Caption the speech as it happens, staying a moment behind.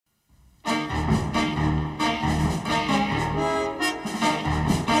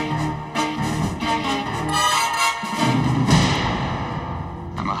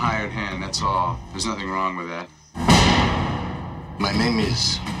all. There's nothing wrong with that. My name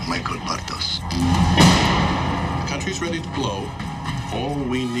is Michael Bartos. The country's ready to blow. All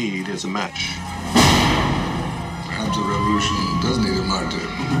we need is a match. Perhaps a revolution does need a martyr.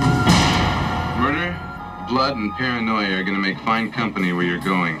 Murder, blood, and paranoia are gonna make fine company where you're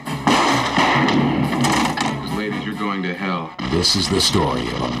going. Ladies, you're going to hell. This is the story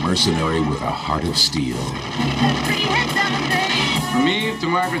of a mercenary with a heart of steel. From Eve to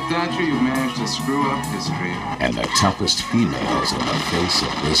Margaret Thatcher, you've managed to screw up history. And the toughest females on the face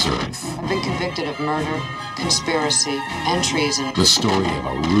of this earth. I've been convicted of murder, conspiracy, and treason. The story of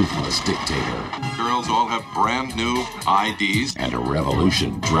a ruthless dictator. Girls all have brand new IDs. And a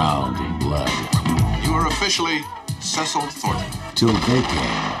revolution drowned in blood. You are officially Cecil Thornton. Till they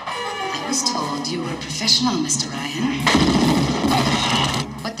came. I was told you were a professional, Mr. Ryan.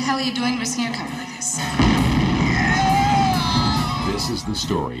 What the hell are you doing risking your cover like this? This is the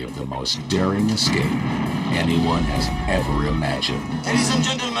story of the most daring escape anyone has ever imagined. Ladies and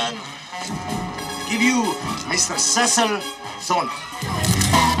gentlemen, give you Mr. Cecil Thornton.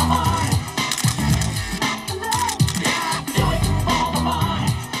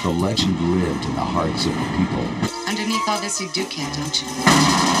 The legend lived in the hearts of the people. Underneath all this, you do care, don't you?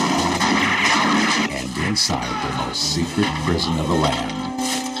 And inside the most secret prison of the land.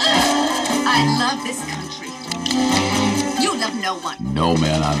 I love this country. You love no one. No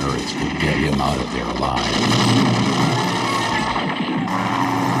man on earth could get him out of there alive.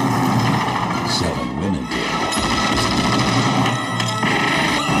 7 women did.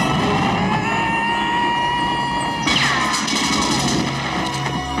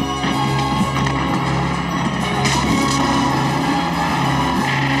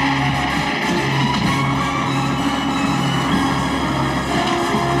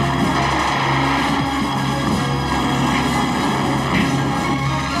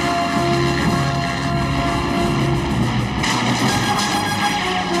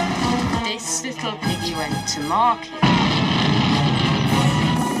 Little piggy went to market.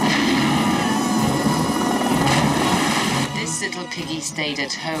 This little piggy stayed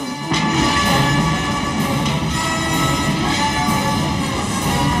at home.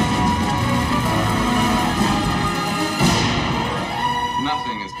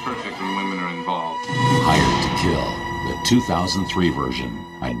 Nothing is perfect when women are involved. Hired to Kill, the 2003 version,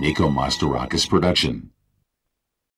 a Nico Mastorakis production.